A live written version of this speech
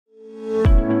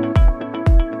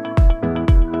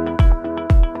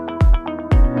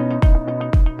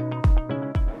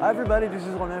everybody, this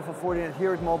is Ronen from Fortinet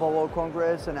here at Mobile World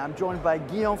Congress, and I'm joined by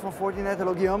Guillaume from Fortinet.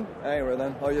 Hello, Guillaume. Hey,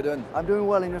 Ronen. How are you doing? I'm doing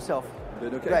well, and yourself?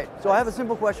 Doing okay. Great. So I have a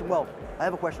simple question. Well, I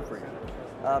have a question for you.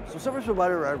 So service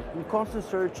providers are in constant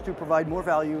search to provide more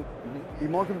value, be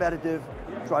more competitive,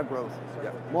 drive growth.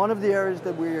 Yeah. One of the areas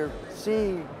that we're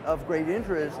seeing of great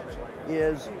interest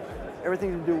is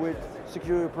everything to do with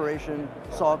security operation,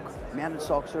 SOC, managed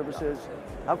SOC services.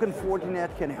 How can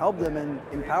Fortinet help them and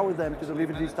empower them to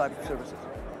deliver these types of services?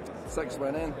 Thanks,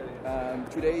 Ronen.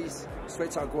 Today's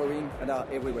threats are growing and are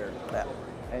everywhere. Yeah.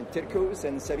 And telcos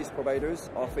and service providers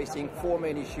are facing four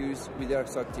main issues with their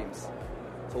SOC teams.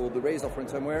 So the rise of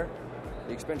ransomware,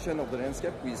 the expansion of the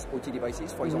landscape with OT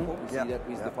devices, for example, we see that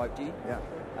with the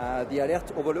 5G, the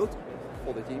alert overload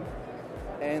for the team,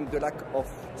 and the lack of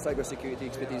cybersecurity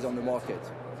expertise on the market.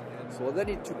 So they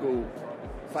need to go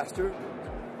faster,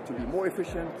 to be more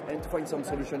efficient, and to find some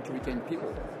solution to retain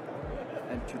people.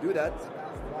 And to do that,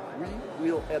 we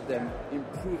will help them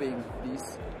improving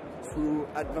this through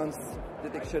advanced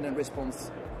detection and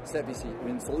response services,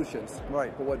 solutions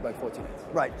provided by Fortinet.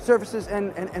 Right, services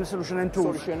and solution and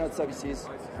tools. Solution and services,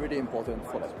 really important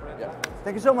for them. Yeah.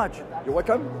 Thank you so much. You're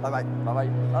welcome. Bye-bye.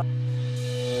 Bye-bye.